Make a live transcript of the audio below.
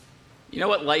You know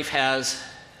what life has?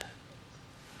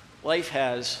 Life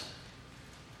has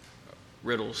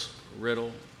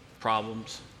riddle,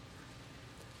 problems.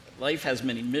 Life has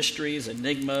many mysteries,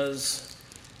 enigmas,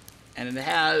 and it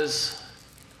has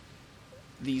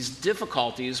these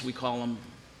difficulties, we call them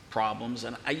problems.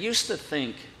 And I used to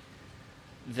think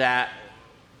that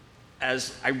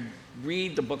as I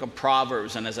read the book of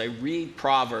Proverbs, and as I read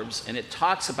Proverbs, and it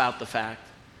talks about the fact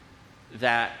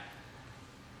that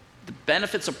the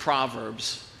benefits of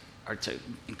Proverbs are to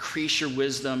increase your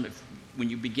wisdom. When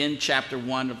you begin chapter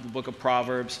 1 of the book of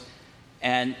Proverbs,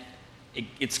 and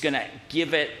it's going to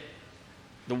give it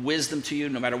the wisdom to you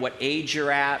no matter what age you're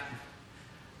at.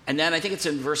 And then I think it's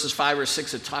in verses 5 or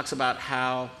 6, it talks about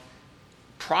how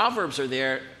Proverbs are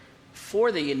there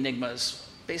for the enigmas,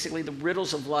 basically the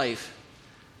riddles of life.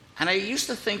 And I used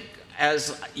to think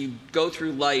as you go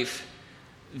through life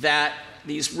that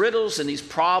these riddles and these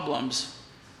problems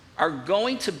are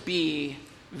going to be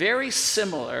very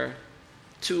similar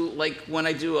to like when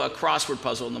I do a crossword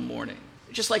puzzle in the morning.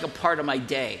 It's just like a part of my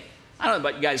day. I don't know,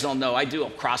 but you guys all know I do a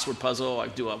crossword puzzle, I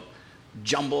do a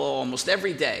jumble almost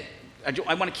every day.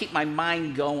 I want to keep my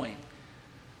mind going.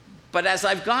 But as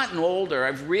I've gotten older,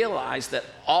 I've realized that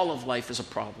all of life is a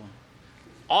problem.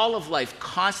 All of life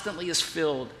constantly is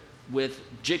filled with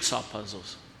jigsaw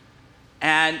puzzles.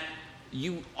 And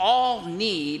we all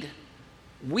need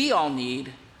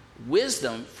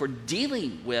wisdom for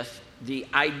dealing with the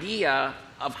idea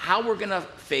of how we're going to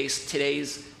face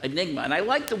today's enigma. And I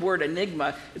like the word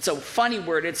enigma. It's a funny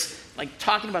word. It's like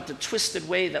talking about the twisted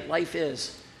way that life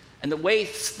is and the way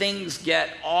things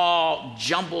get all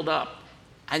jumbled up.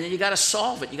 And then you got to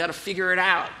solve it. You got to figure it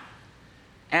out.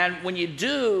 And when you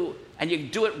do, and you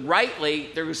do it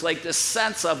rightly, there's like this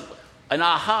sense of an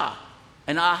aha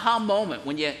moment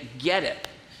when you get it.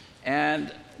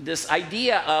 And this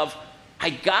idea of, I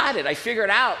got it. I figured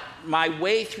out my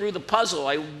way through the puzzle.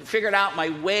 I figured out my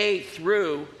way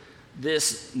through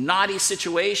this knotty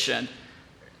situation.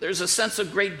 There's a sense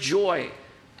of great joy.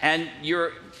 And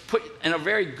you're put in a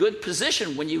very good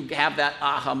position when you have that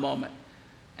aha moment.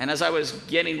 And as I was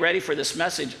getting ready for this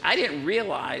message, I didn't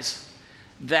realize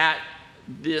that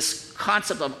this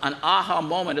concept of an aha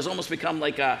moment has almost become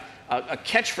like a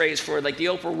catchphrase for like the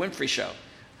Oprah Winfrey Show.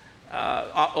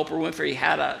 Oprah Winfrey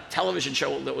had a television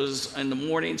show that was in the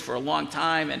mornings for a long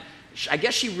time, and I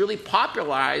guess she really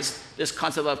popularized this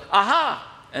concept of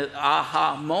an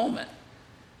aha moment.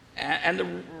 And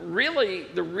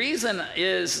the reason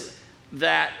is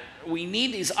that we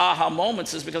need these aha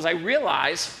moments is because I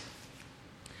realize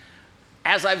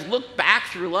as I've looked back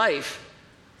through life,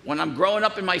 when I'm growing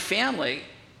up in my family,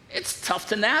 it's tough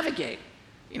to navigate.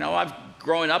 You know, I've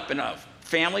grown up in a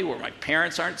family where my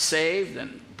parents aren't saved,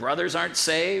 and brothers aren't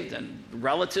saved, and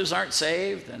relatives aren't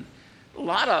saved, and a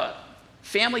lot of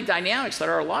family dynamics that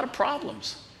are a lot of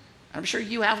problems. I'm sure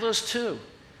you have those too.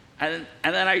 And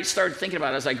then I started thinking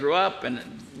about it as I grew up and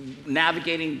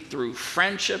navigating through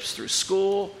friendships, through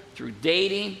school, through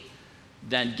dating,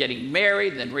 then getting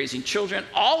married, then raising children.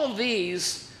 All of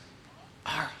these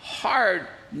are hard,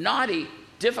 knotty,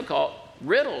 difficult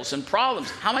riddles and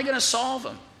problems. How am I going to solve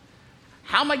them?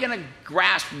 How am I going to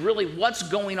grasp really what's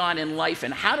going on in life,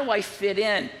 and how do I fit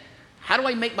in? How do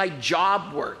I make my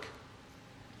job work?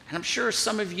 And I'm sure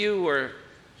some of you are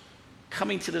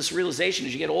coming to this realization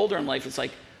as you get older in life. It's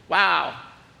like, wow,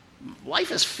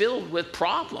 life is filled with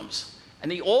problems.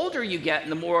 And the older you get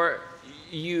and the more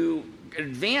you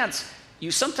advance,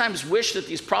 you sometimes wish that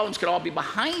these problems could all be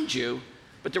behind you.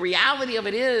 But the reality of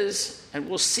it is, and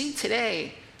we'll see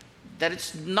today, that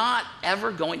it's not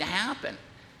ever going to happen.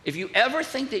 If you ever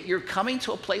think that you're coming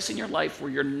to a place in your life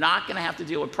where you're not going to have to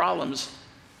deal with problems,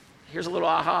 here's a little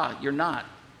aha, you're not.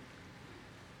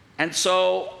 And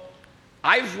so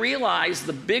I've realized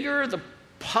the bigger the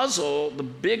puzzle, the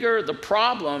bigger the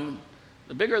problem,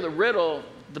 the bigger the riddle,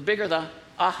 the bigger the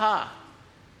aha.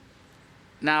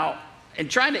 Now, in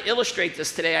trying to illustrate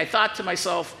this today, I thought to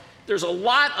myself, there's a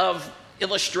lot of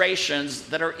illustrations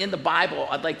that are in the Bible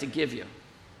I'd like to give you.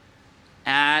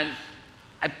 And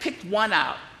I picked one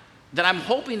out that I'm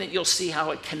hoping that you'll see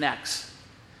how it connects.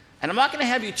 And I'm not going to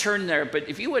have you turn there, but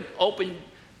if you would open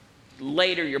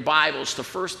later your Bibles to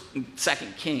 1st and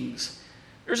 2nd Kings,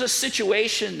 there's a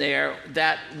situation there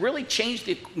that really changed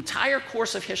the entire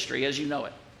course of history as you know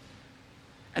it.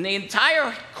 And the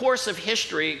entire course of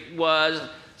history was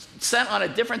sent on a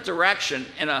different direction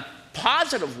in a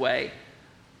positive way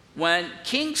when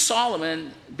King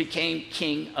Solomon became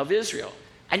king of Israel.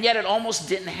 And yet it almost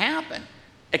didn't happen,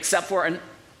 except for an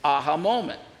aha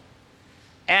moment.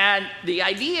 And the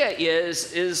idea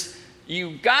is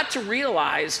you've got to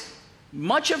realize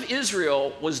Much of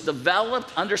Israel was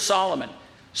developed under Solomon.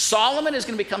 Solomon is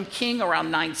going to become king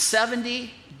around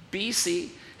 970 BC.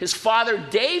 His father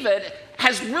David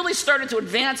has really started to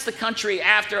advance the country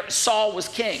after Saul was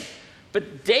king.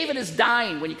 But David is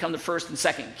dying when you come to 1st and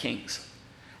 2nd Kings.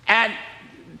 And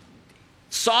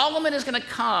Solomon is going to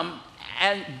come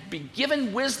and be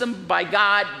given wisdom by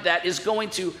God that is going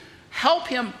to help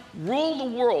him rule the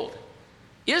world.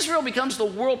 Israel becomes the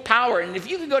world power. And if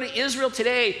you can go to Israel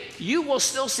today, you will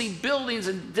still see buildings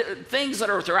and things that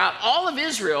are throughout all of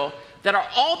Israel that are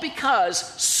all because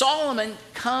Solomon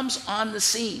comes on the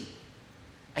scene.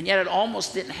 And yet it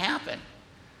almost didn't happen.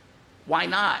 Why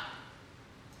not?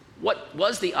 What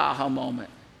was the aha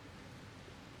moment?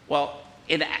 Well,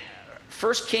 in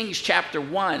 1 Kings chapter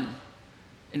 1,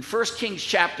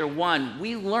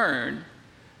 we learn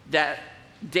that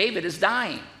David is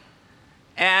dying.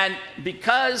 And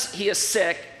because he is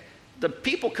sick, the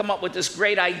people come up with this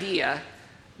great idea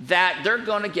that they're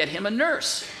going to get him a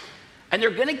nurse. And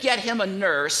they're going to get him a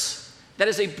nurse that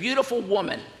is a beautiful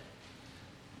woman.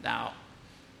 Now,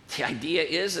 the idea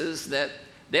is that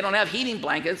they don't have heating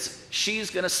blankets. She's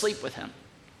going to sleep with him.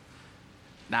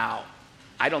 Now,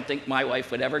 I don't think my wife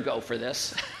would ever go for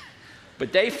this.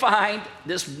 But they find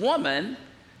this woman.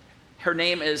 Her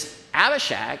name is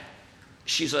Abishag.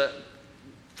 She's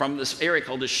from this area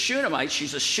called the Shunammite.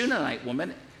 She's a Shunammite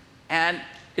woman. And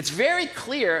it's very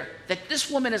clear that this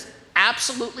woman is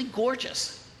absolutely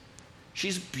gorgeous.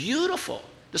 She's beautiful.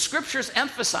 The scriptures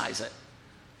emphasize it.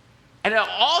 And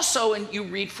also, you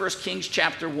read 1 Kings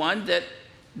chapter 1, that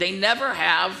they never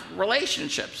have a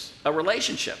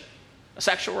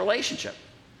sexual relationship.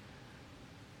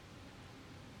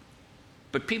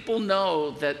 But people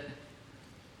know that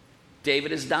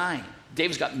David is dying.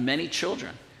 David's got many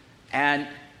children. And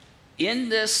in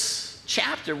this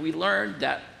chapter, we learned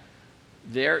that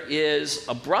there is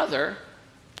a brother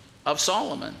of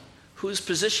Solomon who's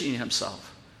positioning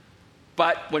himself.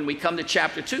 But when we come to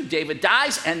chapter 2, David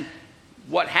dies, and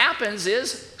what happens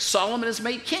is Solomon is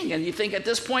made king. And you think at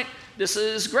this point, this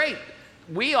is great.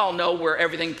 We all know where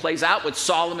everything plays out with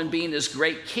Solomon being this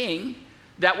great king,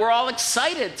 that we're all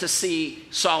excited to see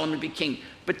Solomon be king.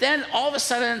 But then all of a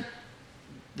sudden,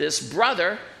 this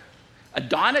brother,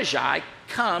 Adonijah,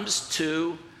 comes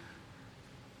to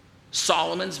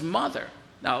Solomon's mother.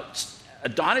 Now,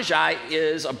 Adonijah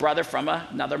is a brother from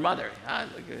another mother.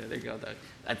 There you go.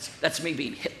 That's me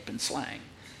being hip and slang.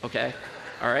 Okay?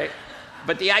 All right?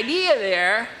 But the idea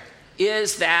there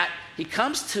is that he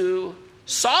comes to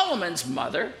Solomon's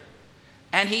mother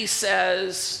and he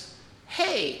says,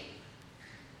 hey,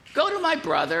 go to my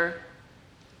brother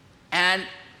and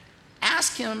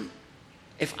ask him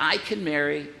if I can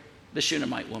marry the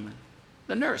Shunammite woman,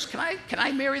 the nurse. Can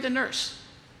I marry the nurse?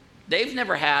 They've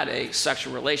never had a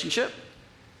sexual relationship.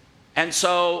 And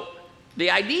so the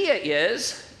idea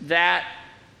is that,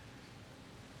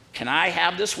 can I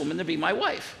have this woman to be my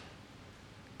wife?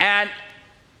 And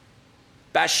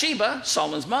Bathsheba,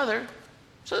 Solomon's mother,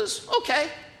 says, okay,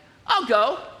 I'll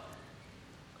go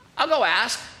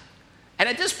ask. And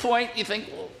at this point, you think,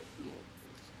 well,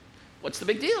 what's the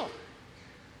big deal?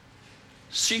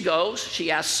 She goes,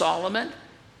 she asks Solomon.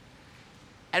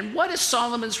 And what is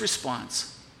Solomon's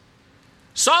response?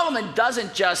 Solomon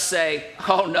doesn't just say,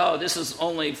 oh no, this is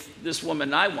only this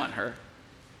woman, I want her.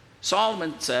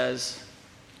 Solomon says,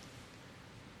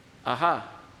 aha,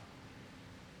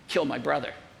 kill my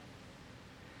brother.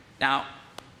 Now,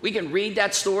 we can read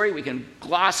that story, we can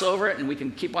gloss over it, and we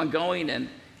can keep on going, and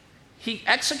he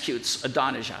executes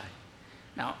Adonijah.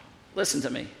 Now, listen to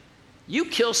me. You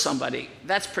kill somebody,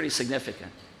 that's pretty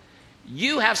significant.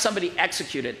 You have somebody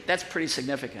executed, that's pretty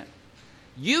significant.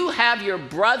 You have your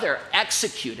brother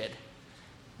executed,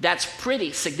 that's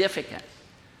pretty significant.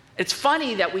 It's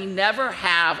funny that we never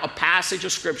have a passage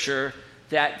of scripture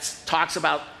that talks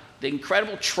about the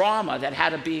incredible trauma that had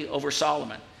to be over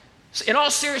Solomon. In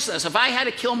all seriousness, if I had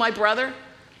to kill my brother,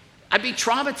 I'd be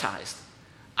traumatized.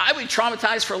 I would be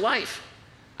traumatized for life.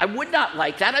 I would not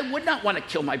like that. I would not want to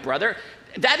kill my brother.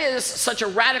 That is such a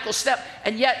radical step.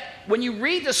 And yet, when you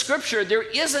read the scripture, there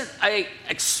isn't an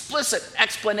explicit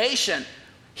explanation.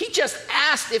 He just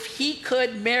asked if he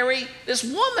could marry this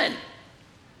woman.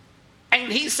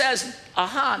 And he says,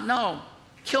 aha, no,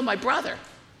 kill my brother.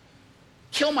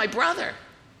 Kill my brother.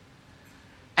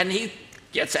 And he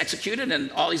gets executed,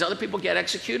 and all these other people get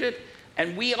executed.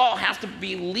 And we all have to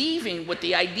be leaving with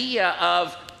the idea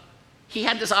of, he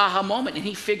had this aha moment, and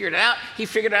he figured it out. He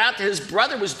figured it out that his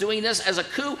brother was doing this as a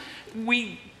coup.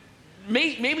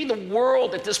 Maybe the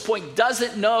world at this point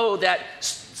doesn't know that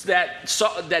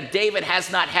that David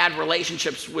has not had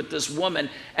relationships with this woman,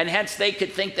 and hence they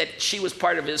could think that she was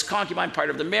part of his concubine, part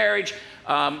of the marriage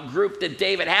group that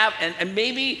David had. And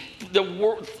maybe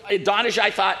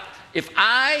Adonijah thought, if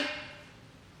I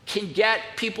can get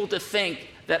people to think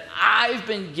that I've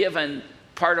been given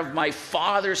part of my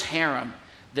father's harem,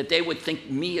 that they would think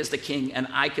me as the king and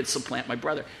I could supplant my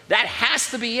brother. That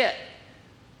has to be it.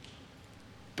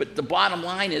 But the bottom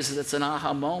line is it's an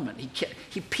aha moment.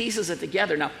 He pieces it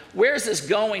together. Now, where's this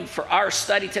going for our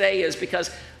study today is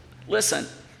because, listen,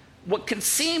 what can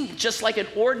seem just like an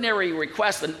ordinary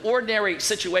request, an ordinary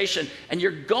situation, and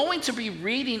you're going to be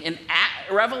reading in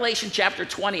Revelation chapter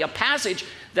 20, a passage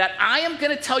that I am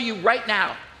going to tell you right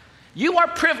now. You are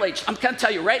privileged. I'm going to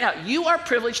tell you right now, you are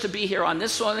privileged to be here on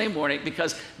this Sunday morning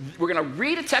because we're going to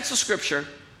read a text of Scripture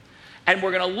and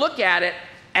we're going to look at it,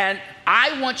 and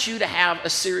I want you to have a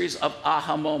series of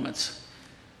aha moments.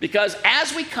 Because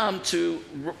as we come to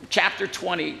chapter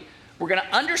 20, we're going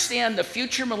to understand the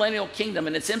future millennial kingdom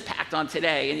and its impact on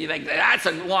today. And you think, that's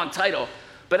a long title.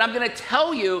 But I'm going to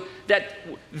tell you that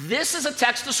this is a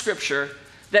text of Scripture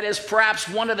that is perhaps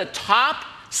one of the top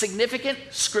significant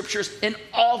scriptures in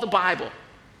all the Bible.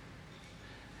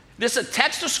 This is a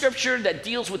text of Scripture that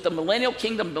deals with the millennial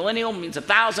kingdom. Millennial means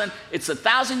 1,000. It's a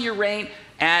 1,000-year reign.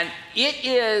 And it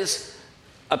is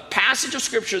a passage of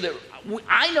Scripture that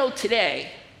I know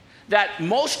today that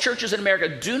most churches in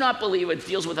America do not believe it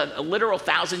deals with a literal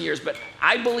 1,000 years, but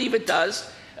I believe it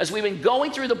does. As we've been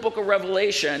going through the book of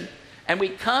Revelation, and we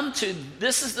come to,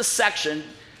 this is the section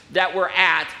that we're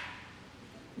at,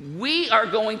 we are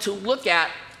going to look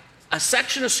at a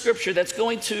section of Scripture that's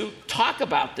going to talk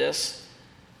about this.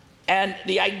 And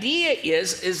the idea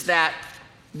is that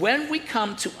when we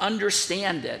come to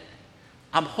understand it,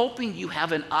 I'm hoping you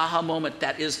have an aha moment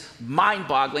that is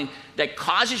mind-boggling, that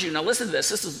causes you, now listen to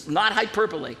this is not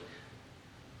hyperbole,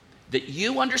 that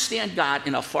you understand God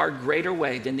in a far greater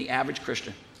way than the average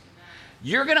Christian.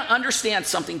 You're going to understand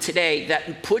something today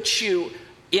that puts you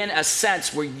in a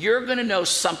sense where you're going to know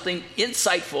something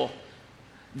insightful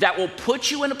that will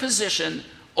put you in a position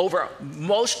over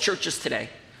most churches today,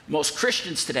 most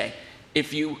Christians today.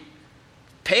 If you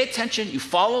pay attention, you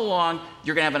follow along,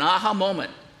 you're going to have an aha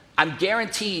moment. I'm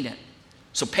guaranteeing it.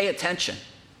 So pay attention.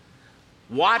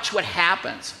 Watch what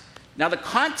happens. Now, the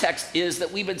context is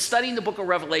that we've been studying the book of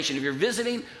Revelation. If you're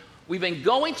visiting, we've been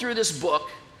going through this book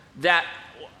that,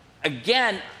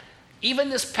 again, even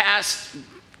this past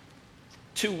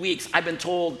 2 weeks, I've been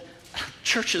told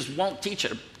churches won't teach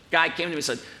it. A guy came to me and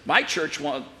said, my church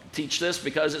won't teach this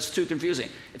because it's too confusing.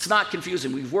 It's not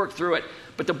confusing. We've worked through it.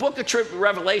 But the book of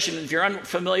Revelation, if you're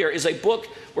unfamiliar, is a book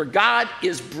where God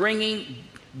is bringing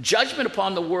judgment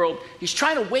upon the world. He's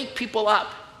trying to wake people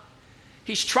up.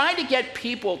 He's trying to get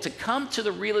people to come to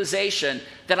the realization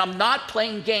that I'm not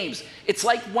playing games. It's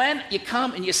like when you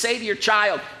come and you say to your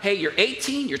child, hey, you're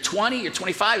 18, you're 20, you're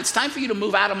 25, it's time for you to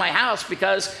move out of my house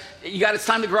because it's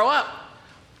time to grow up.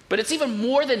 But it's even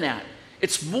more than that.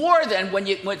 It's more than when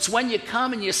you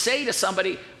come and you say to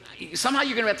somebody, somehow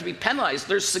you're going to have to be penalized.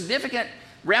 There's significant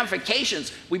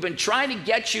ramifications. We've been trying to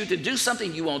get you to do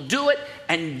something, you won't do it,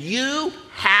 and you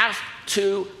have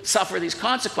to suffer these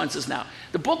consequences now.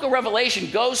 The book of Revelation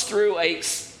goes through a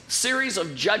series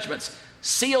of judgments,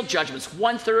 sealed judgments,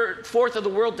 1/4 of the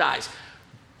world dies.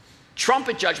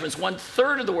 Trumpet judgments,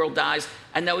 1/3 of the world dies.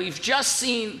 And now we've just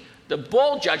seen the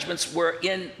bowl judgments where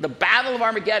in the battle of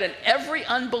Armageddon, every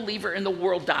unbeliever in the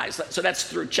world dies. So that's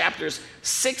through chapters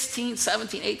 16,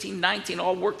 17, 18, 19,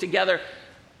 all work together.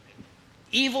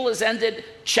 Evil is ended.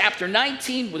 Chapter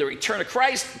 19, with the return of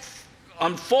Christ,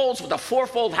 unfolds with a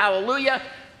fourfold hallelujah,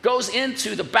 goes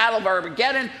into the battle of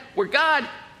Armageddon, where God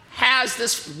has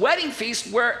this wedding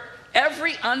feast where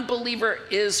every unbeliever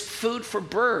is food for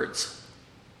birds.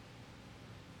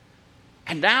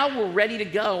 And now we're ready to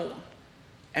go.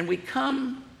 And we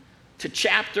come to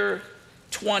chapter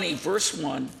 20, verse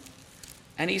 1,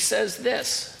 and he says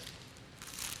this,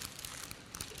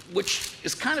 which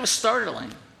is kind of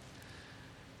startling.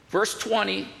 Verse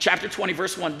 20, chapter 20,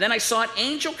 verse 1, then I saw an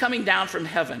angel coming down from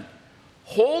heaven,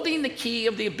 holding the key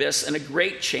of the abyss and a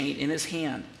great chain in his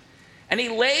hand. And he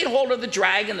laid hold of the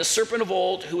dragon, the serpent of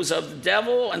old, who was of the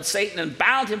devil and Satan, and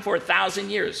bound him for 1,000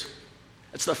 years.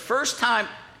 It's the first time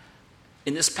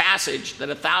in this passage that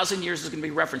 1,000 years is going to be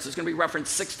referenced. It's going to be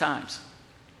referenced 6 times.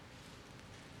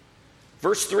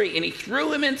 Verse 3, and he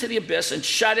threw him into the abyss and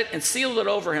shut it and sealed it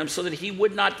over him so that he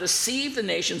would not deceive the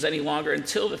nations any longer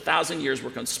until the 1,000 years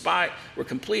were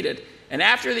completed. And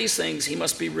after these things, he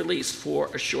must be released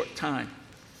for a short time.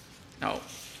 Now,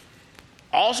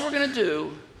 all we're going to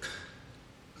do,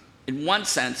 in one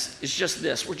sense, is just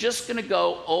this. We're just going to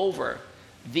go over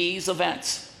these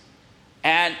events.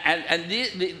 And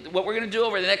what we're going to do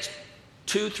over the next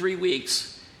 2-3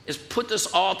 weeks is put this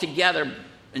all together,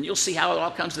 and you'll see how it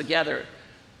all comes together.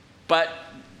 But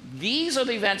these are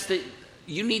the events that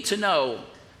you need to know.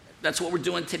 That's what we're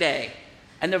doing today.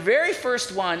 And the very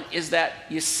first one is that,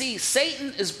 you see,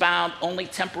 Satan is bound only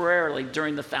temporarily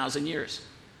during the 1,000 years.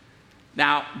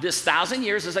 Now, this 1,000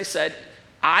 years, as I said,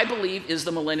 I believe is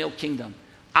the millennial kingdom.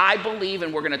 I believe,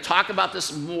 and we're going to talk about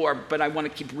this more, but I want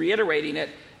to keep reiterating it,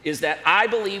 is that I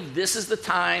believe this is the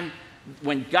time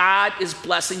when God is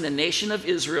blessing the nation of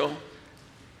Israel.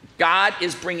 God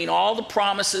is bringing all the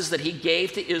promises that he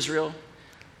gave to Israel.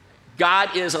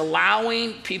 God is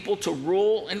allowing people to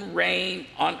rule and reign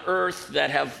on earth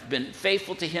that have been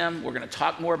faithful to him. We're going to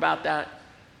talk more about that.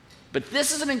 But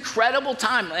this is an incredible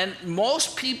time, and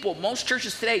most people, most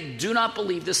churches today do not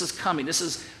believe this is coming. This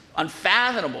is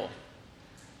unfathomable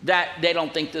that they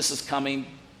don't think this is coming,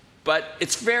 but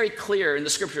it's very clear in the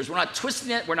scriptures. We're not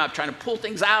twisting it. We're not trying to pull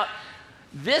things out.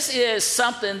 This is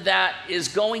something that is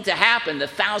going to happen, the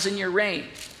 1,000-year reign.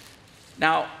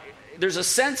 Now, there's a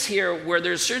sense here where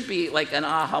there should be like an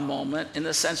aha moment, in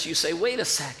the sense you say, wait a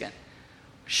second,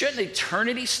 shouldn't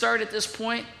eternity start at this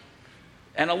point?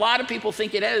 And a lot of people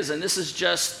think it is, and this is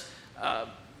just,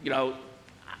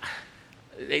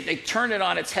 they turn it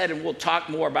on its head, and we'll talk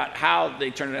more about how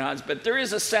they turn it on. But there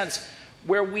is a sense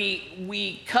where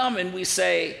we come and we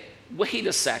say, wait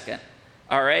a second,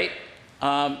 all right?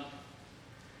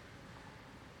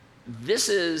 This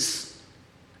is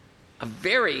a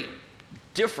very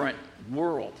different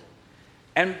world.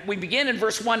 And we begin in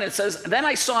verse 1, and it says, then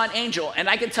I saw an angel, and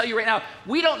I can tell you right now,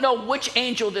 we don't know which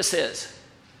angel this is.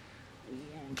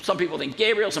 Some people think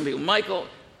Gabriel, some people Michael.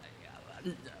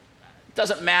 It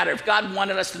doesn't matter. If God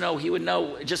wanted us to know, he would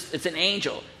know. It's an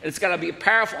angel. And it's got to be a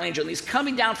powerful angel. And he's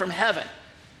coming down from heaven.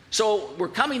 So we're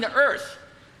coming to earth.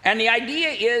 And the idea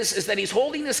is that he's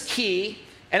holding this key,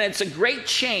 and it's a great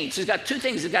chain. So he's got two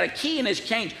things. He's got a key and his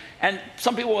chain. And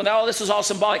some people will know, this is all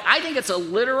symbolic. I think it's a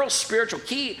literal spiritual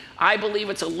key. I believe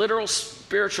it's a literal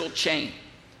spiritual chain,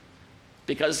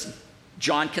 because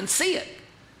John can see it.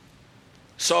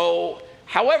 So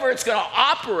however it's going to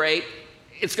operate,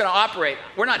 it's going to operate.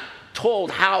 We're not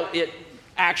told how it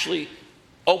actually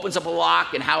opens up a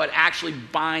lock and how it actually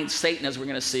binds Satan, as we're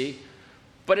going to see.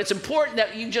 But it's important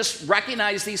that you just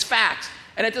recognize these facts.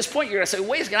 And at this point, you're going to say,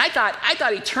 wait a second, I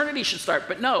thought eternity should start.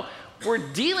 But no, we're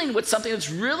dealing with something that's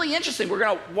really interesting. We're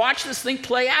going to watch this thing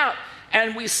play out.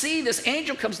 And we see this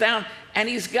angel comes down, and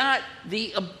he's got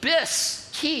the abyss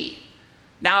key.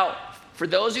 Now, for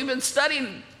those who've been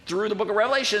studying through the book of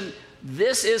Revelation,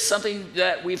 this is something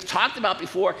that we've talked about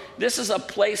before. This is a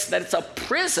place that it's a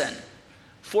prison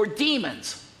for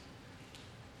demons.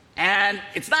 And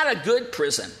it's not a good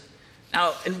prison.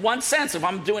 Now, in one sense, if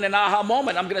I'm doing an aha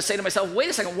moment, I'm going to say to myself, wait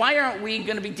a second, why aren't we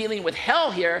going to be dealing with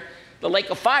hell here, the lake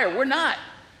of fire? We're not.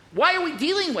 Why are we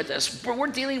dealing with this? We're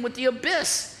dealing with the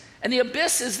abyss. And the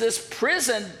abyss is this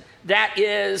prison that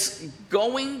is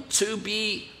going to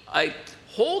be a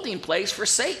holding place for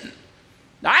Satan.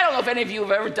 Now, I don't know if any of you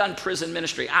have ever done prison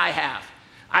ministry. I have.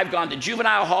 I've gone to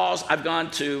juvenile halls. I've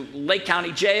gone to Lake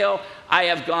County Jail. I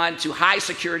have gone to high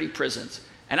security prisons.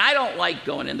 And I don't like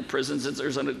going into prisons.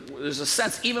 There's a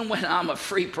sense, even when I'm a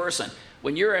free person,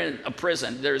 when you're in a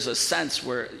prison, there's a sense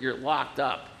where you're locked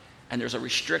up and there's a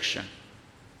restriction.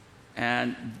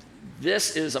 And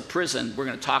this is a prison we're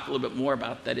going to talk a little bit more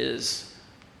about that is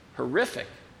horrific.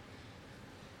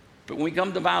 But when we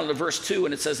come down to verse 2,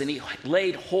 and it says, and he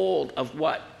laid hold of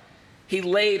what? He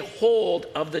laid hold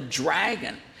of the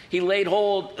dragon. He laid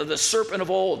hold of the serpent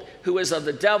of old, who is of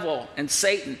the devil and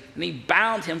Satan, and he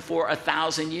bound him for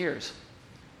 1,000 years.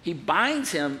 He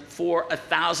binds him for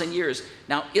 1,000 years.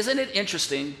 Now, isn't it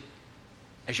interesting,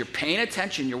 as you're paying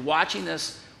attention, you're watching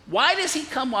this, why does he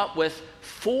come up with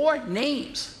 4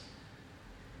 names?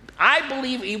 I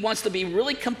believe he wants to be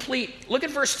really complete. Look at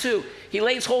verse 2. He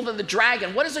lays hold of the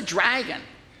dragon. What is a dragon?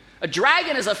 A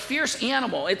dragon is a fierce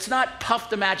animal. It's not Puff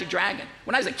the Magic Dragon.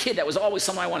 When I was a kid, that was always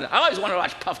something I wanted. I always wanted to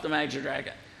watch Puff the Magic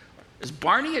Dragon. Is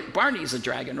Barney's a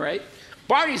dragon, right?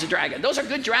 Barney's a dragon. Those are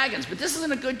good dragons, but this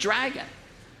isn't a good dragon.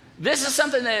 This is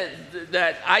something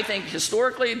that I think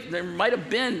historically there might have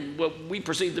been what we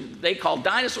perceive they call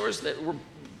dinosaurs that were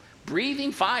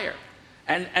breathing fire.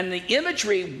 And the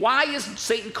imagery, why is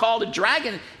Satan called a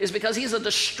dragon, is because he's a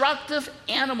destructive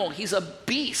animal. He's a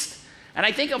beast. And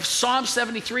I think of Psalm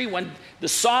 73 when the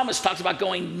psalmist talks about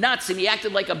going nuts and he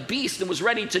acted like a beast and was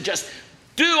ready to just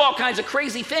do all kinds of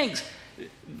crazy things.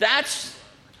 That's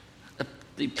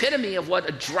the epitome of what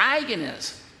a dragon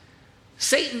is.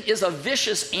 Satan is a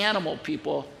vicious animal,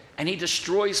 people, and he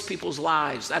destroys people's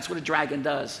lives. That's what a dragon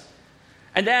does.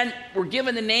 And then we're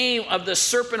given the name of the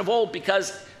serpent of old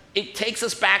because it takes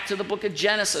us back to the book of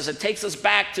Genesis. It takes us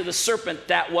back to the serpent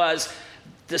that was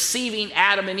deceiving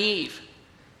Adam and Eve.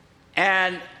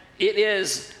 And it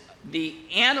is the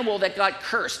animal that got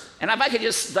cursed. And if I could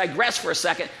just digress for a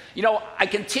second, I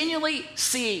continually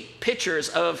see pictures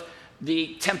of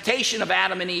the temptation of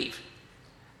Adam and Eve.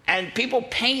 And people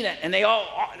paint it, and they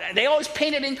always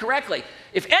paint it incorrectly.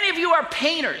 If any of you are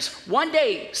painters, one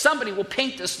day somebody will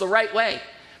paint this the right way.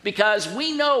 Because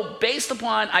we know, based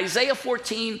upon Isaiah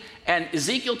 14 and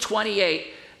Ezekiel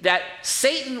 28, that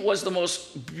Satan was the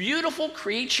most beautiful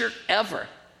creature ever.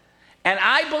 And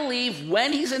I believe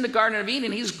when he's in the Garden of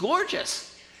Eden, he's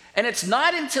gorgeous. And it's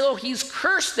not until he's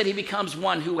cursed that he becomes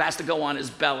one who has to go on his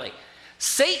belly.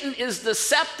 Satan is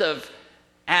deceptive,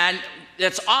 and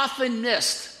it's often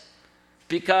missed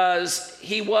because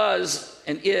he was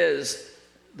and is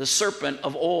the serpent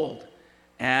of old.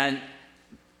 And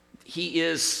he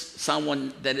is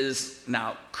someone that is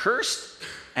now cursed,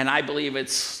 and I believe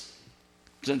it's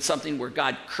something where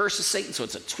God curses Satan, so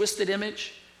it's a twisted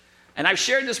image. And I've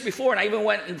shared this before, and I even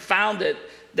went and found it,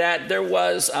 that there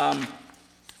was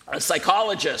a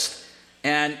psychologist,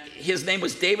 and his name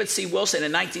was David C. Wilson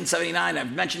in 1979,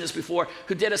 I've mentioned this before,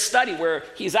 who did a study where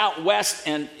he's out west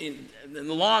and in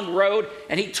the long road,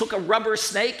 and he took a rubber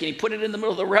snake and he put it in the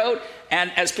middle of the road, and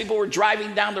as people were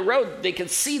driving down the road, they could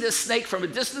see this snake from a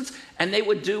distance, and they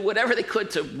would do whatever they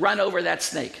could to run over that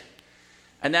snake.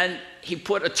 And then he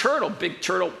put a turtle, big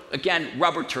turtle, again,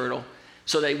 rubber turtle,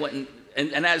 so they wouldn't,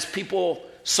 and as people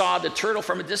saw the turtle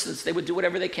from a distance, they would do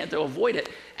whatever they can to avoid it.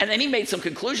 And then he made some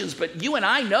conclusions, but you and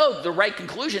I know the right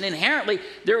conclusion. Inherently,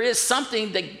 there is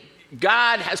something that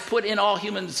God has put in all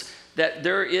humans, that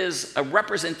there is a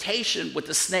representation with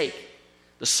the snake,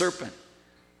 the serpent,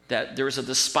 that there is a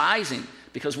despising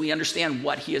because we understand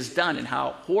what he has done and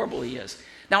how horrible he is.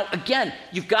 Now, again,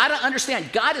 you've got to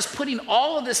understand, God is putting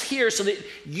all of this here so that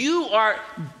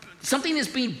something is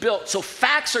being built, so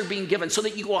facts are being given, so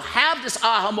that you will have this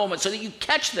aha moment, so that you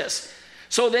catch this.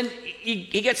 So then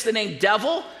he gets the name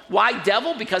devil. Why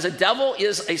devil? Because a devil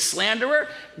is a slanderer.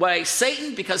 Why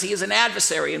Satan? Because he is an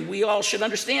adversary, and we all should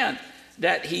understand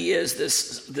that he is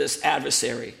this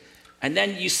adversary. And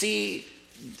then you see,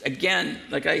 again,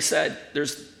 like I said,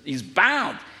 he's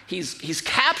bound. He's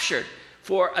captured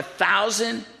for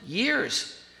 1,000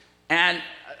 years. And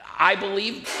I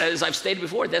believe, as I've stated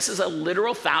before, this is a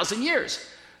literal 1,000 years.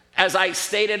 As I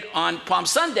stated on Palm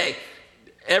Sunday,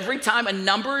 every time a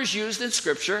number is used in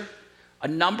Scripture,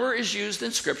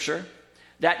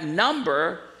 that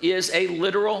number is a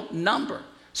literal number.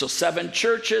 So 7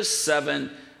 churches, 7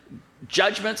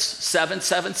 judgments,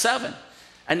 777.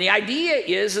 And the idea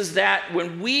is that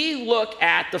when we look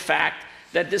at the fact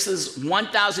that this is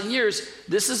 1,000 years,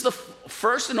 this is the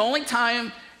first and only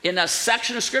time in a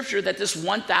section of Scripture that this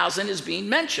 1,000 is being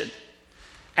mentioned.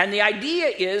 And the idea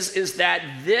is that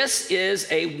this is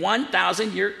a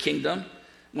 1,000-year kingdom,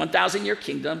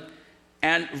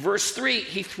 and verse 3,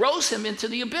 he throws him into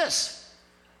the abyss.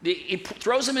 He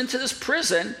throws him into this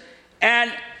prison,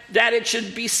 and that it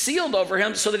should be sealed over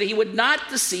him so that he would not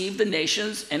deceive the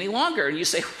nations any longer. And you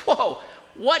say, whoa,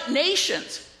 what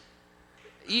nations?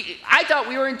 I thought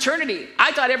we were in eternity.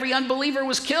 I thought every unbeliever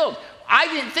was killed. I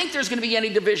didn't think there's going to be any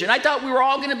division. I thought we were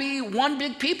all going to be one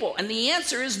big people. And the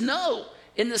answer is no,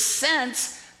 in the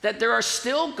sense that there are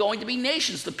still going to be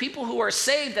nations. The people who are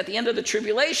saved at the end of the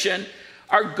tribulation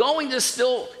are going to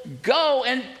still go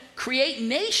and create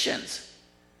nations.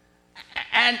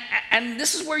 And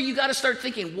this is where you got to start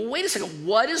thinking, well, wait a second,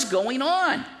 what is going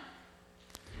on?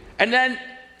 And then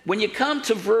when you come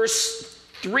to verse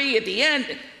 3 at the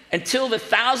end, until the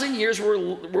 1,000 years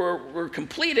were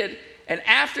completed, and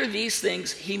after these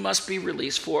things, he must be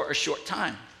released for a short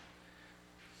time.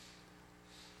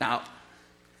 Now,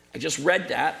 I just read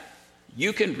that.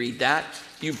 You can read that.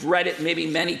 You've read it maybe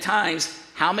many times.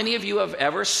 How many of you have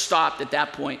ever stopped at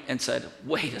that point and said,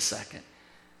 wait a second?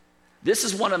 This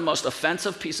is one of the most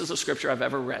offensive pieces of Scripture I've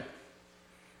ever read.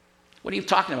 What are you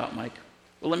talking about, Mike?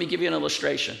 Well, let me give you an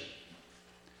illustration.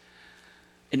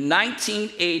 In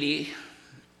 1980,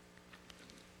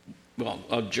 well,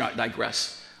 I'll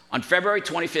digress. On February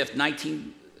 25th,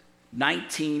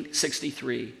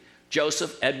 1963,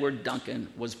 Joseph Edward Duncan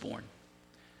was born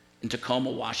in Tacoma,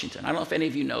 Washington. I don't know if any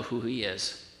of you know who he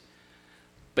is,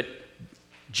 but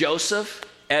Joseph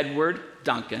Edward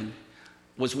Duncan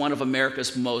was one of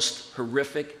America's most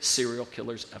horrific serial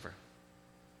killers ever.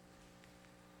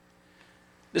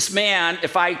 This man,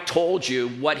 if I told you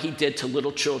what he did to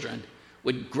little children,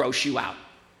 would gross you out.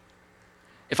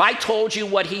 If I told you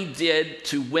what he did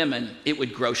to women, it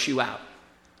would gross you out.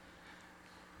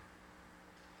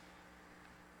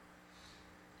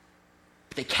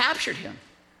 They captured him,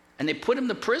 and they put him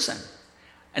to prison,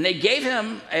 and they gave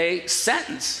him a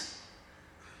sentence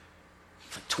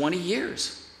for 20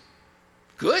 years.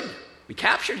 Good, we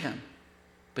captured him.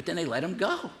 But then they let him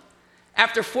go.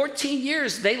 After 14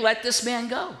 years, they let this man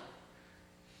go.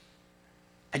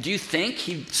 And do you think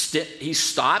he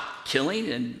stopped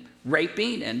killing and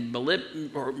raping and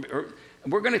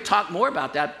we're going to talk more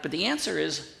about that, but the answer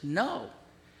is no.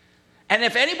 And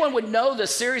if anyone would know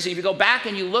this series, if you go back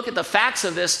and you look at the facts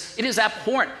of this, it is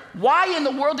abhorrent. Why in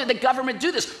the world did the government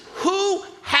do this? Who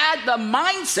had the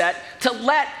mindset to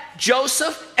let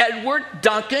Joseph Edward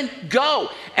Duncan go?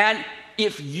 And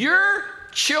if your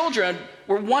children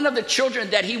were one of the children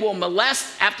that he will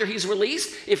molest after he's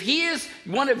released, if he is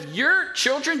one of your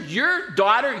children, your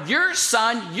daughter, your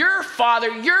son, your father,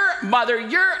 your mother,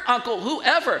 your uncle,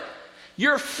 whoever,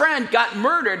 your friend got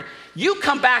murdered, you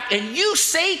come back and you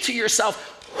say to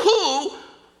yourself,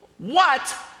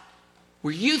 what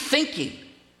were you thinking?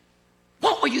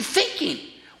 What were you thinking?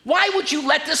 Why would you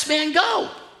let this man go?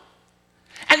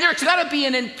 And there's got to be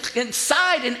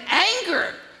inside an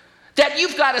anger that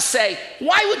you've got to say,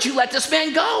 why would you let this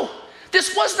man go?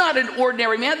 This was not an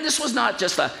ordinary man. This was not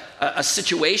just a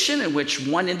situation in which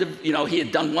he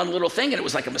had done one little thing and it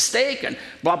was like a mistake and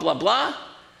blah, blah, blah.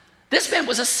 This man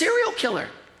was a serial killer.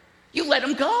 You let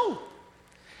him go.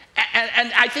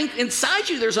 And I think inside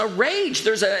you there's a rage.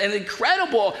 There's an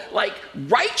incredible,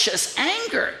 righteous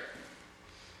anger.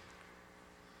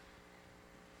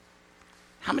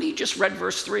 How many of you just read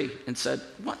verse 3 and said,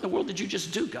 what in the world did you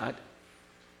just do, God?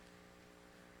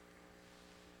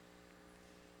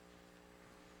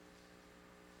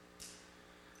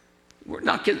 We're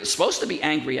not supposed to be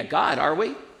angry at God, are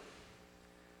we?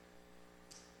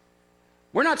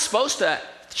 We're not supposed to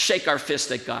shake our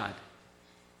fist at God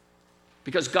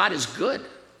because God is good.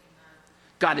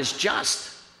 God is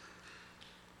just.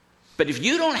 But if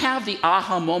you don't have the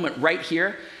aha moment right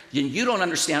here, then you don't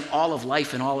understand all of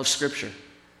life and all of Scripture.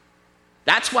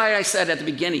 That's why I said at the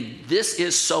beginning, this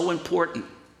is so important.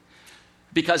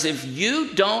 Because if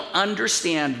you don't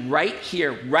understand right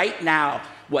here, right now,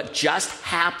 what just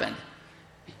happened,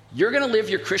 you're going to live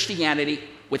your Christianity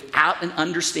without an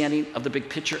understanding of the big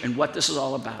picture and what this is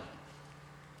all about.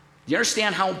 Do you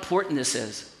understand how important this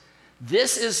is?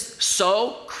 This is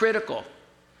so critical.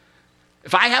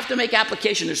 If I have to make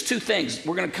application, there's two things.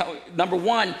 Number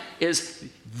one is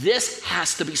this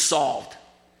has to be solved.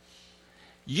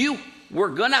 We're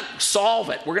going to solve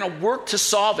it. We're going to work to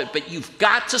solve it, but you've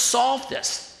got to solve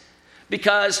this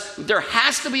because there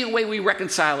has to be a way we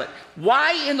reconcile it.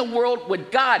 Why in the world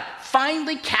would God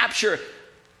finally capture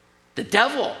the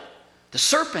devil, the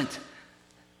serpent,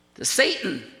 the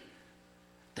Satan,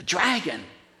 the dragon,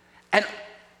 and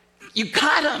you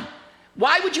got him?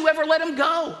 Why would you ever let him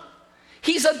go?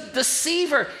 He's a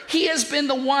deceiver. He has been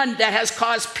the one that has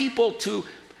caused people to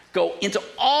go into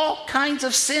all kinds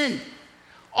of sin,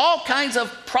 all kinds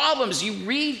of problems. You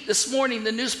read this morning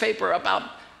the newspaper about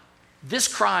this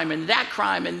crime and that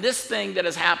crime and this thing that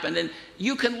has happened, and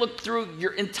you can look through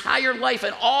your entire life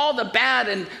and all the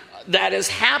bad that has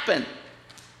happened.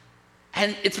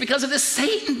 And it's because of this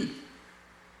Satan.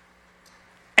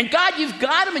 And God, you've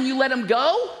got him and you let him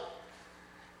go?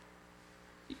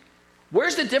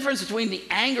 Where's the difference between the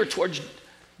anger towards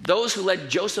those who let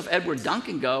Joseph Edward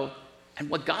Duncan go and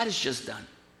what God has just done?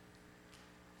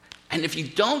 And if you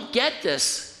don't get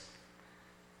this,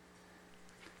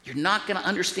 you're not going to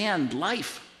understand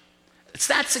life. It's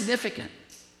that significant.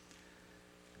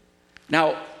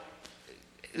 Now,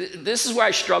 this is where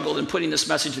I struggled in putting this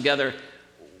message together.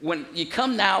 When you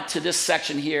come now to this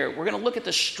section here, we're going to look at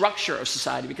the structure of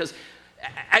society because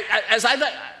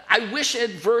I wish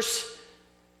at verse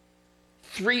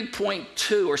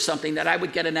 3.2 or something that I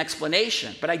would get an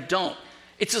explanation, but I don't.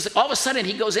 It's just all of a sudden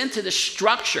he goes into the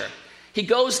structure. He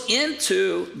goes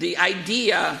into the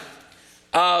idea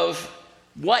of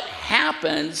what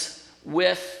happens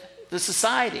with the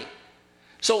society.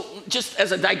 So just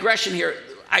as a digression here,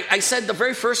 I said the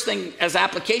very first thing as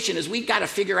application is we've got to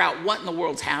figure out what in the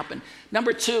world's happened.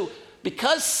 Number two,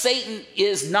 because Satan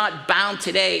is not bound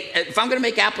today, if I'm going to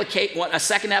make a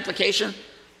second application,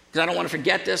 because I don't want to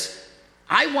forget this,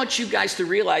 I want you guys to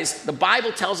realize the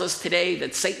Bible tells us today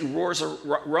that Satan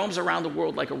roams around the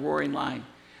world like a roaring lion.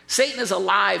 Satan is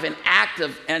alive and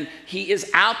active, and he is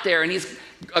out there, and he's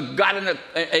got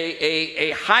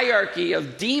a hierarchy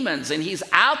of demons, and he's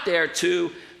out there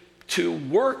to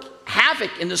work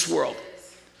havoc in this world.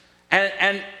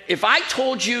 And if I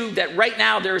told you that right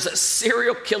now there's a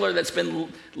serial killer that's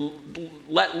been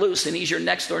let loose and he's your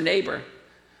next door neighbor,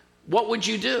 what would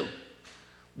you do?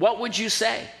 What would you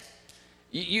say?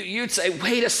 You'd say,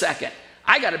 wait a second,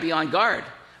 I got to be on guard.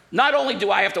 Not only do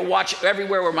I have to watch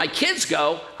everywhere where my kids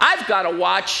go, I've got to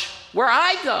watch where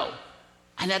I go.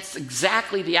 And that's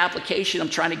exactly the application I'm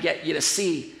trying to get you to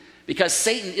see, because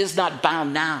Satan is not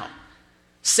bound now.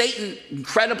 Satan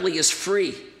incredibly is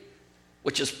free,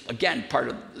 which is, again, part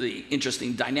of the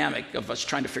interesting dynamic of us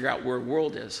trying to figure out where the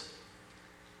world is.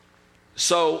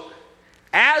 So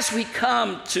as we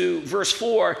come to verse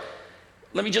 4,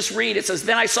 let me just read. It says,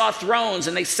 then I saw thrones,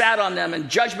 and they sat on them, and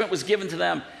judgment was given to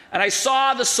them. And I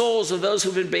saw the souls of those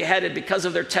who've been beheaded because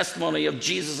of their testimony of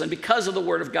Jesus and because of the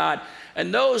word of God,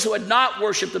 and those who had not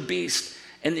worshipped the beast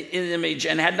in the image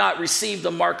and had not received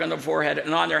the mark on their forehead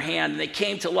and on their hand. And they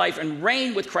came to life and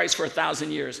reigned with Christ for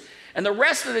 1,000 years. And the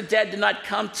rest of the dead did not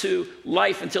come to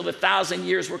life until the 1,000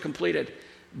 years were completed.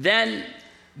 Then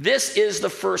this is the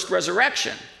first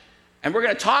resurrection. And we're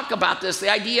going to talk about this.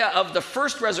 The idea of the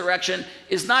first resurrection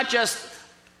is not just,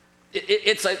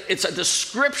 it's a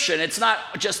description. It's not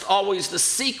just always the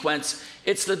sequence.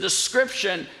 It's the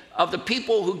description of the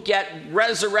people who get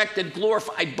resurrected,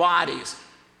 glorified bodies.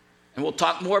 And we'll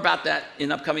talk more about that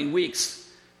in upcoming weeks,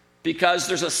 because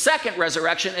there's a second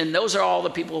resurrection, and those are all the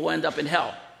people who end up in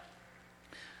hell.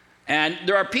 And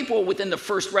there are people within the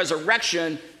first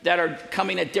resurrection that are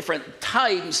coming at different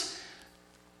times.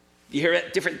 You hear it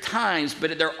at different times,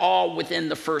 but they're all within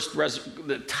the first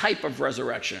the type of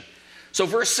resurrection. So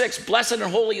verse 6, blessed and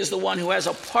holy is the one who has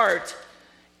a part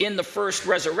in the first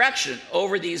resurrection.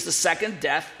 Over these, the second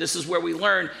death. This is where we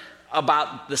learn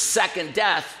about the second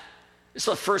death. This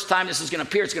is the first time this is going to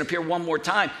appear. It's going to appear one more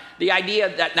time. The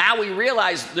idea that now we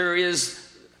realize there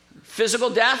is physical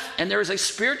death and there is a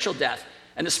spiritual death.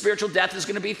 And the spiritual death is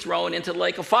going to be thrown into the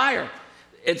lake of fire.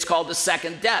 It's called the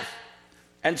second death.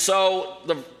 And so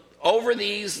over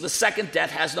these, the second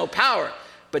death has no power.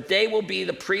 But they will be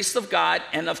the priests of God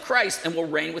and of Christ and will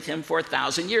reign with him for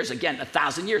 1,000 years. Again,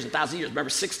 1,000 years, 1,000 years. Remember,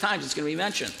 6 times it's going to be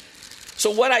mentioned.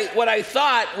 So what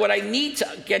I need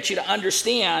to get you to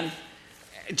understand,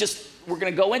 we're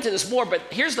going to go into this more, but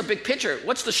here's the big picture.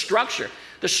 What's the structure?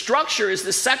 The structure is,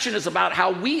 this section is about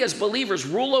how we as believers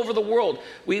rule over the world.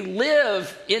 We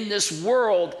live in this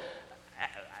world.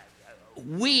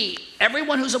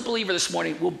 Everyone who's a believer this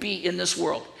morning will be in this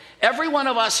world. Every one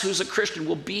of us who's a Christian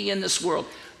will be in this world.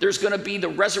 There's going to be the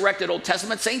resurrected Old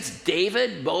Testament saints.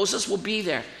 David, Moses will be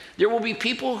there. There will be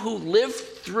people who live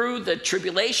through the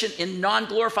tribulation in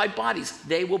non-glorified bodies.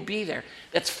 They will be there.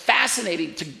 That's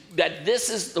fascinating that this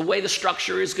is the way the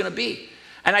structure is going to be.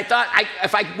 And I thought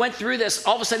if I went through this,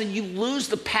 all of a sudden you lose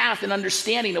the path and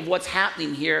understanding of what's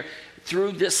happening here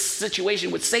through this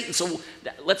situation with Satan. So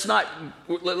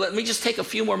let me just take a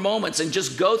few more moments and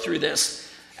just go through this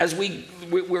as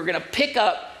we're going to pick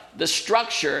up the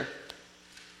structure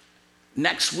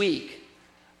next week,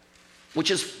 which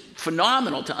is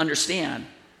phenomenal to understand.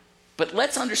 But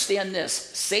let's understand this.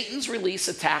 Satan's release,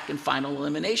 attack, and final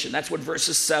elimination. That's what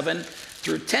verses 7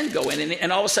 through 10 go in.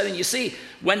 And all of a sudden you see,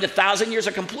 when the 1,000 years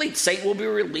are complete, Satan will be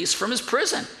released from his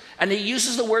prison. And he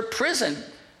uses the word prison.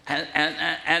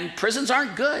 And prisons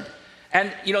aren't good.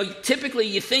 And, typically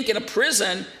you think in a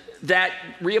prison that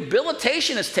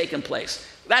rehabilitation has taken place.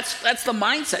 That's the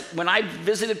mindset. When I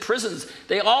visited prisons,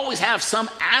 they always have some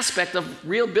aspect of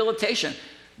rehabilitation.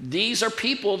 These are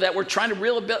people that we're trying to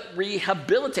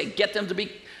rehabilitate, get them to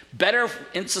be better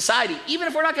in society. Even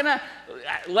if we're not going to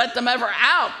let them ever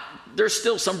out, there's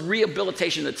still some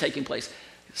rehabilitation that's taking place.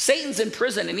 Satan's in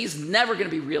prison, and he's never going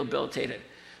to be rehabilitated.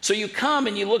 So you come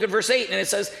and you look at verse 8, and it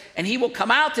says, and he will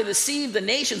come out to deceive the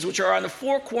nations which are on the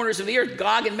 4 corners of the earth,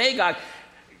 Gog and Magog.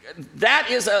 That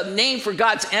is a name for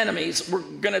God's enemies. We're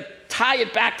going to tie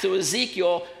it back to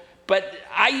Ezekiel, but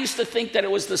I used to think that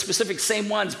it was the specific same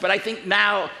ones, but I think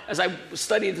now, as I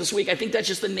studied this week, I think that's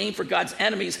just the name for God's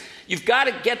enemies. You've got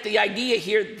to get the idea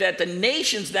here that the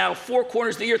nations now, 4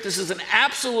 corners of the earth, this is an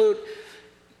absolute,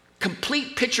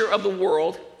 complete picture of the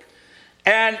world,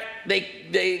 and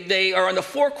they are on the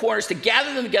 4 corners to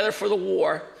gather them together for the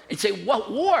war, and say,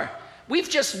 what war? We've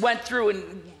just went through,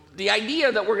 and the idea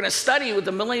that we're going to study with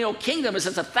the millennial kingdom is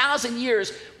it's 1,000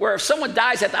 years where if someone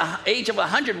dies at the age of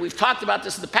 100, we've talked about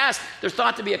this in the past, they're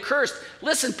thought to be accursed.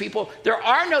 Listen, people, there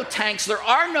are no tanks, there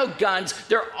are no guns,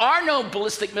 there are no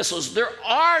ballistic missiles, there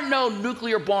are no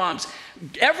nuclear bombs.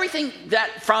 Everything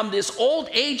that from this old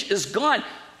age is gone.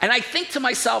 And I think to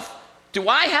myself, do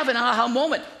I have an aha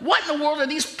moment? What in the world are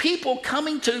these people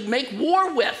coming to make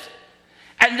war with?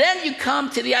 And then you come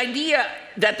to the idea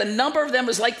that the number of them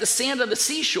is like the sand of the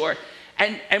seashore.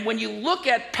 And when you look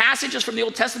at passages from the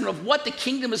Old Testament of what the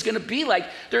kingdom is going to be like,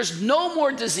 there's no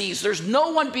more disease. There's no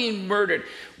one being murdered.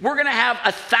 We're going to have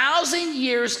 1,000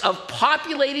 years of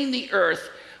populating the earth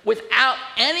without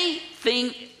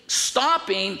anything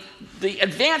stopping the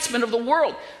advancement of the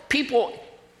world. People,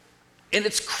 and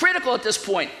it's critical at this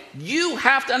point, you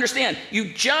have to understand,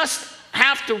 you just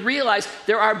have to realize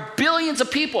there are billions of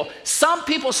people. Some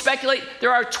people speculate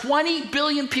there are 20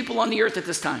 billion people on the earth at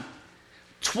this time.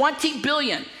 20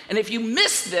 billion. And if you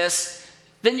miss this,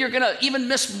 then you're going to even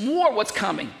miss more what's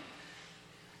coming.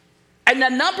 And the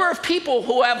number of people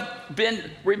who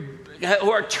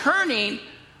are turning,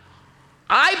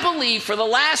 I believe for the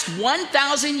last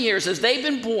 1,000 years as they've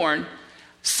been born,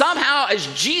 somehow as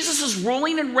Jesus is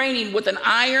ruling and reigning with an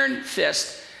iron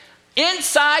fist,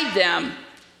 inside them,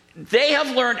 they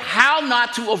have learned how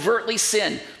not to overtly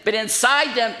sin. But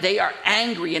inside them, they are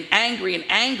angry and angry and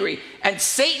angry. And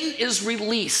Satan is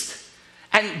released.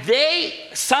 And they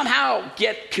somehow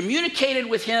get communicated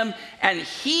with him. And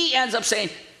he ends up saying,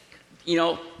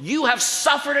 you have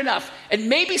suffered enough. And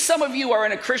maybe some of you are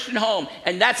in a Christian home,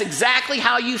 and that's exactly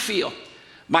how you feel.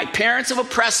 My parents have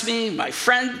oppressed me, my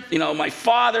friend, my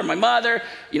father, my mother,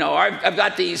 I've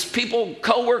got these people,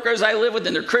 co-workers I live with,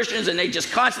 and they're Christians, and they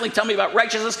just constantly tell me about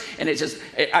righteousness, and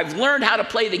I've learned how to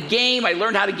play the game, I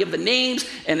learned how to give the names,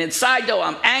 and inside though,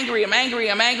 I'm angry,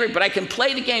 but I can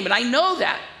play the game, and I know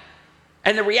that.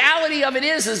 And the reality of it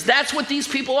is that's what these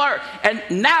people are. And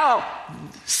now,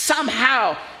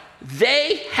 somehow,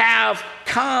 they have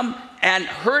come and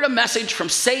heard a message from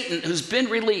Satan who's been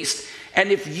released. And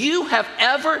if you have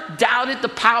ever doubted the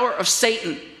power of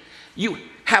Satan, you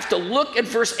have to look at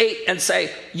verse 8 and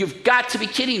say, you've got to be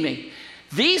kidding me.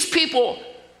 These people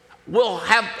will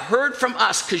have heard from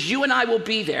us, because you and I will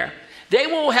be there. They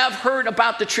will have heard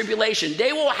about the tribulation.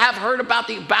 They will have heard about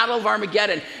the battle of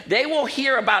Armageddon. They will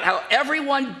hear about how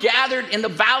everyone gathered in the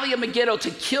valley of Megiddo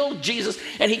to kill Jesus,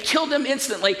 and he killed them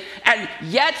instantly. And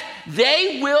yet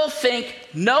they will think,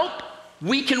 nope,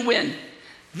 we can win.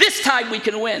 This time we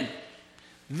can win.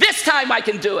 This time I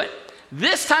can do it.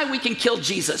 This time we can kill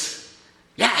Jesus.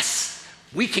 Yes,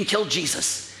 we can kill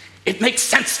Jesus. It makes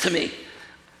sense to me.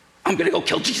 I'm going to go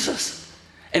kill Jesus.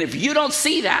 And if you don't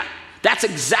see that, that's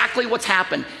exactly what's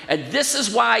happened. And this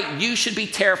is why you should be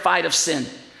terrified of sin,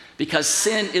 because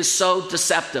sin is so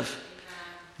deceptive.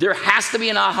 There has to be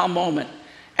an aha moment.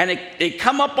 And they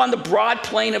come up on the broad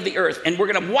plain of the earth, and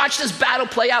we're going to watch this battle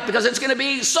play out because it's going to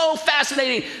be so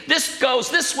fascinating. This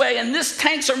goes this way, and this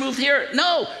tanks are moved here.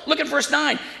 No, look at verse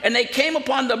 9. And they came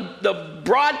upon the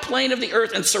broad plain of the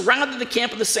earth and surrounded the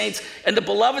camp of the saints and the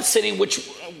beloved city, which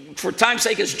for time's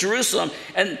sake is Jerusalem.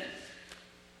 And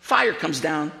fire comes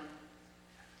down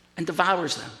and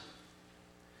devours them.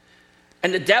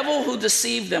 And the devil who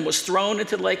deceived them was thrown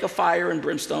into the lake of fire and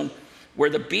brimstone, where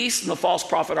the beast and the false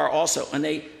prophet are also, and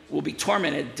they will be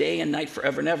tormented day and night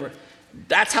forever and ever.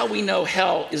 That's how we know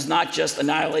hell is not just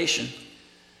annihilation.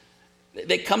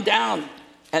 They come down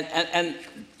and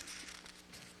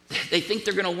they think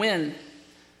they're going to win,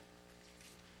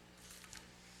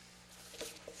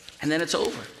 and then it's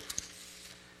over.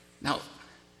 Now,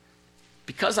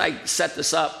 because I set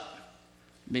this up,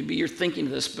 maybe you're thinking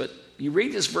of this, but you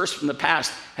read this verse from the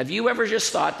past. Have you ever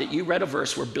just thought that you read a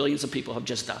verse where billions of people have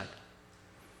just died?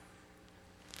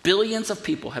 Billions of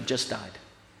people have just died.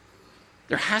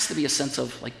 There has to be a sense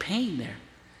of pain there.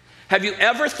 Have you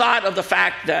ever thought of the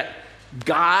fact that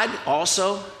God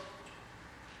also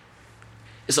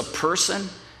is a person,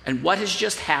 and what has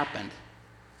just happened?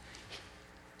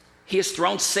 He has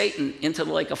thrown Satan into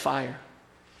the lake of fire.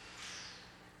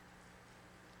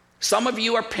 Some of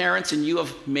you are parents and you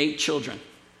have made children.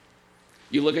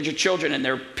 You look at your children and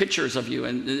they're pictures of you,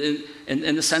 and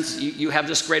in the sense you have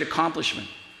this great accomplishment.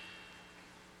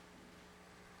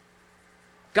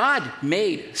 God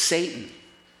made Satan.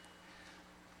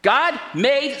 God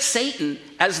made Satan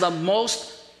as the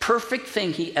most perfect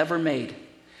thing he ever made.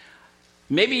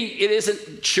 Maybe it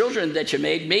isn't children that you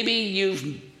made. Maybe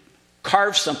you've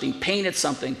carved something, painted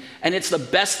something, and it's the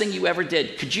best thing you ever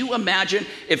did. Could you imagine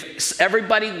if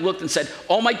everybody looked and said,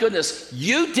 oh my goodness,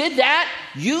 you did that?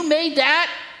 You made that?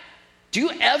 Do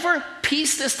you ever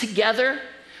piece this together?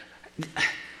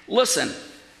 Listen,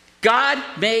 God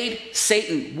made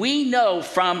Satan. We know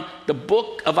from the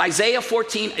book of Isaiah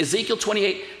 14, Ezekiel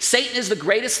 28, Satan is the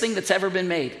greatest thing that's ever been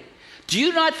made. Do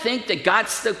you not think that God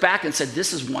stood back and said,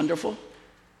 this is wonderful?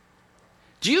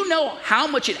 Do you know how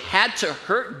much it had to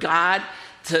hurt God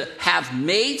to have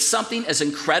made something as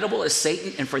incredible as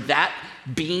Satan, and for that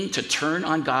being to turn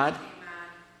on God?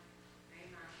 Amen.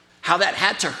 How that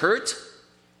had to hurt?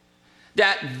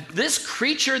 That this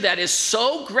creature that is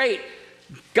so great,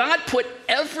 God put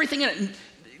everything in it. And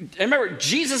remember,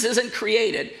 Jesus isn't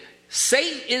created.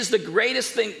 Satan is the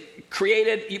greatest thing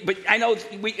created, but I know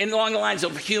along the lines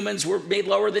of humans, we're made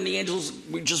lower than the angels.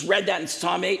 We just read that in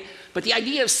Psalm 8. But the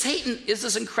idea of Satan is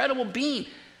this incredible being.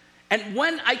 And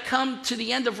when I come to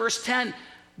the end of verse 10,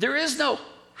 there is no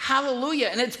hallelujah.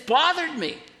 And it's bothered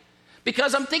me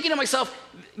because I'm thinking to myself,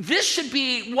 this should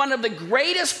be one of the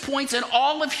greatest points in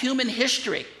all of human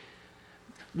history.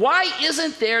 Why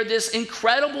isn't there this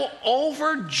incredible,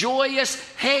 overjoyous,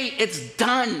 hey, it's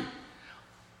done?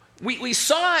 We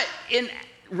saw it in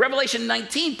Revelation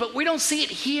 19, but we don't see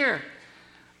it here.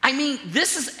 I mean,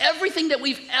 this is everything that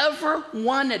we've ever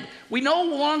wanted. We no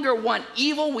longer want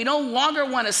evil. We no longer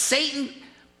want a Satan.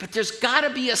 But there's got to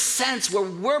be a sense where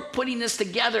we're putting this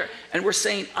together and we're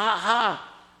saying,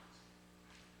 aha.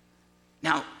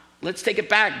 Now, let's take it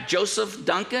back. Joseph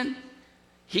Duncan,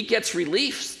 he gets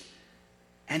released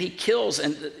and he kills.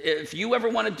 And if you ever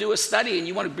want to do a study and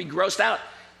you want to be grossed out,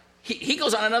 he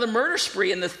goes on another murder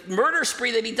spree. And the murder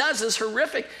spree that he does is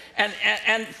horrific.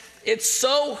 And it's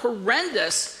so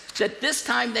horrendous that this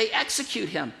time they execute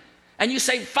him. And you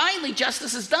say, finally,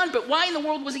 justice is done. But why in the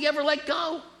world was he ever let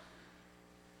go?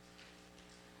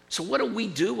 So what do we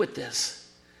do with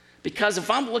this? Because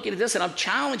if I'm looking at this and I'm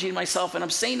challenging myself and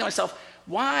I'm saying to myself,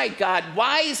 why, God?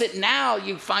 Why is it now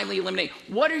you finally eliminate?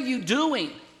 What are you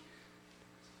doing?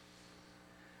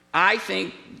 I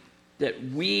think that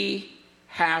we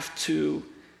have to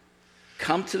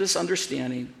come to this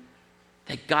understanding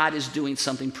that God is doing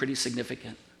something pretty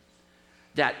significant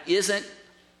that isn't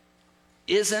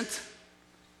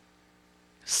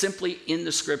simply in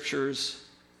the scriptures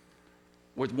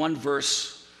with one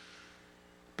verse,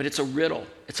 but it's a riddle,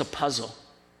 it's a puzzle.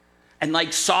 And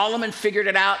like Solomon figured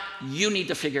it out, you need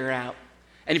to figure it out.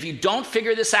 And if you don't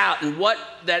figure this out, and what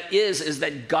that is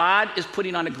that God is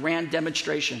putting on a grand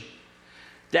demonstration.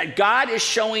 That God is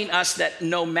showing us that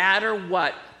no matter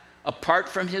what, apart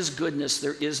from his goodness,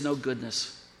 there is no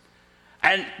goodness.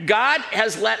 And God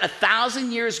has let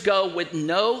 1,000 years go with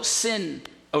no sin,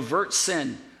 overt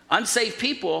sin. Unsaved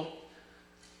people,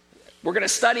 we're going to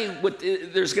study,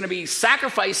 there's going to be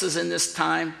sacrifices in this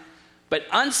time, but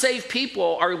unsaved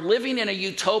people are living in a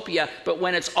utopia, but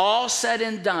when it's all said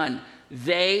and done,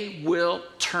 they will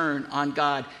turn on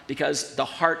God because the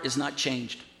heart is not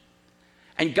changed.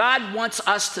 And God wants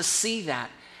us to see that.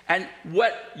 And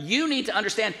what you need to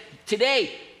understand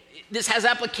today, this has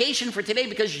application for today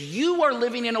because you are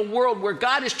living in a world where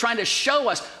God is trying to show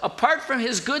us, apart from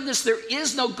his goodness, there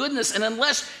is no goodness. And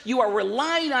unless you are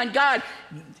relying on God,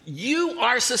 you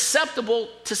are susceptible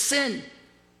to sin.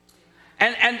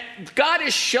 And God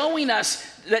is showing us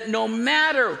that no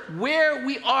matter where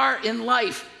we are in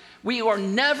life, we are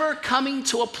never coming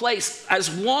to a place,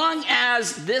 as long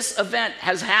as this event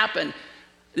has happened.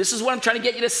 This is what I'm trying to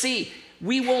get you to see.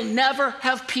 We will never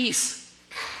have peace.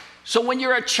 So when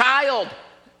you're a child,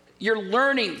 you're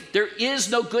learning there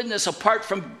is no goodness apart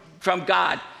from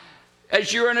God.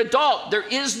 As you're an adult, there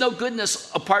is no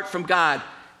goodness apart from God.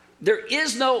 There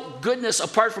is no goodness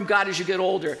apart from God as you get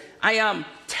older. I am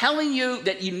telling you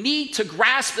that you need to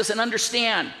grasp this and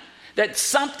understand that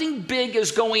something big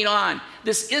is going on.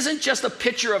 This isn't just a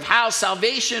picture of how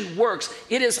salvation works.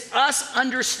 It is us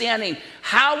understanding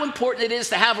how important it is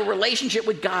to have a relationship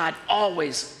with God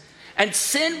always. And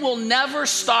sin will never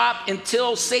stop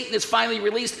until Satan is finally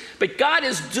released. But God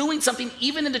is doing something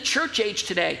even in the church age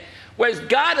today. Whereas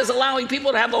God is allowing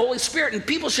people to have the Holy Spirit, and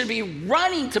people should be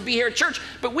running to be here at church.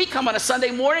 But we come on a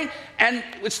Sunday morning, and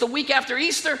it's the week after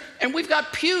Easter, and we've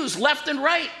got pews left and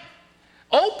right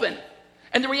open.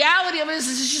 And the reality of it is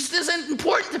it just isn't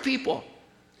important to people.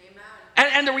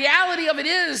 Amen. And the reality of it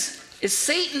is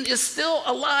Satan is still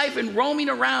alive and roaming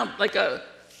around like a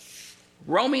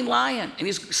roaming lion, and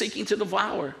he's seeking to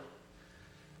devour.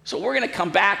 So we're going to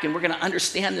come back and we're going to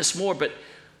understand this more, but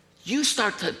you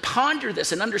start to ponder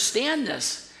this and understand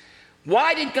this.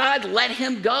 Why did God let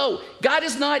him go? God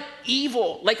is not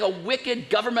evil like a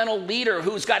wicked governmental leader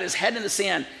who's got his head in the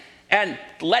sand and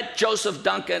let Joseph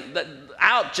Duncan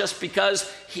out just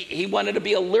because he wanted to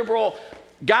be a liberal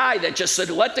guy that just said,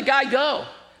 let the guy go.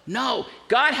 No,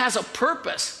 God has a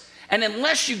purpose. And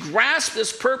unless you grasp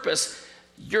this purpose,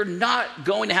 you're not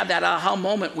going to have that aha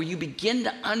moment where you begin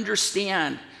to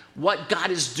understand what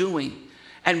God is doing.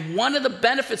 And one of the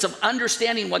benefits of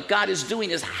understanding what God is doing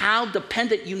is how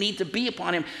dependent you need to be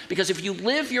upon him. Because if you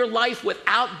live your life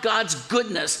without God's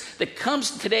goodness that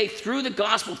comes today through the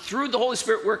gospel, through the Holy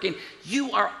Spirit working,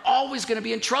 you are always going to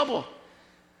be in trouble.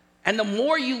 And the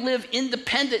more you live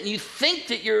independent and you think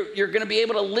that you're going to be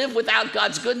able to live without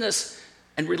God's goodness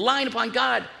and relying upon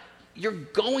God, you're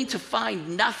going to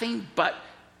find nothing but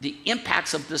the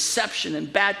impacts of deception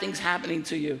and bad things happening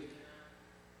to you.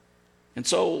 And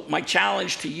so my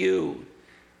challenge to you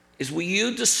is, will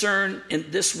you discern in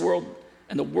this world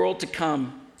and the world to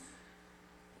come,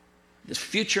 this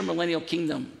future millennial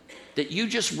kingdom, that you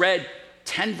just read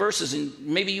 10 verses and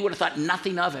maybe you would have thought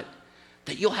nothing of it,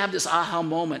 that you'll have this aha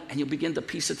moment and you'll begin to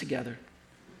piece it together.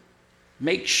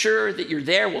 Make sure that you're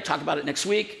there. We'll talk about it next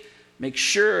week. Make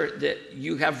sure that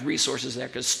you have resources there,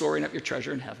 because storing up your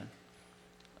treasure in heaven.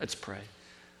 Let's pray.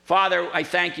 Father, I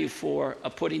thank you for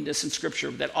putting this in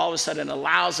Scripture that all of a sudden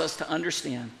allows us to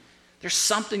understand there's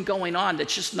something going on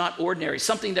that's just not ordinary,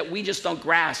 something that we just don't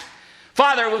grasp.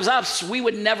 Father, it was us. We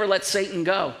would never let Satan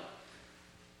go.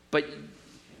 But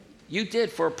you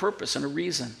did for a purpose and a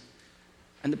reason.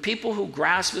 And the people who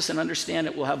grasp this and understand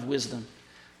it will have wisdom.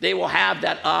 They will have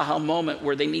that aha moment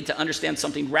where they need to understand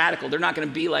something radical. They're not going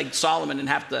to be like Solomon and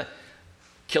have to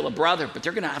kill a brother, but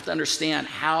they're going to have to understand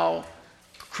how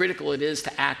critical it is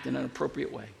to act in an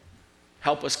appropriate way.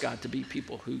 Help us, God, to be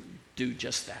people who do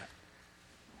just that.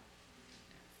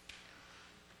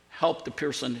 Help the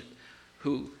person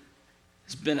who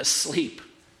has been asleep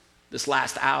this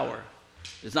last hour,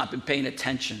 has not been paying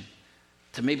attention,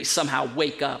 to maybe somehow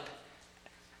wake up.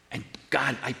 And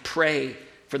God, I pray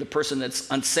for the person that's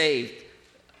unsaved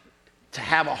to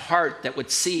have a heart that would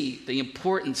see the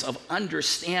importance of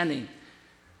understanding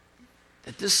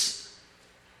that this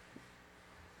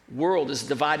world is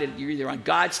divided. You're either on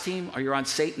God's team or you're on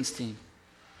Satan's team.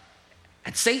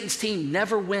 And Satan's team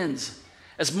never wins.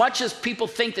 As much as people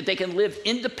think that they can live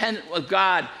independent of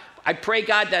God, I pray,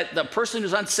 God, that the person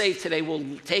who's unsaved today will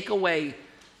take away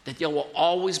that there will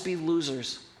always be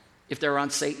losers if they're on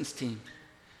Satan's team.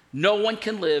 No one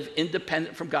can live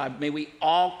independent from God. May we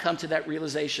all come to that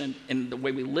realization in the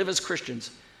way we live as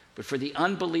Christians. But for the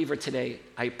unbeliever today,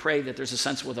 I pray that there's a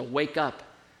sense where they'll wake up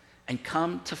and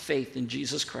come to faith in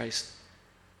Jesus Christ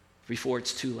before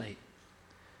it's too late.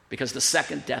 Because the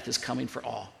second death is coming for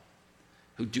all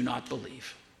who do not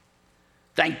believe.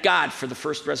 Thank God for the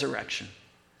first resurrection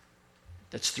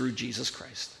that's through Jesus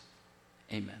Christ.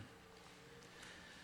 Amen.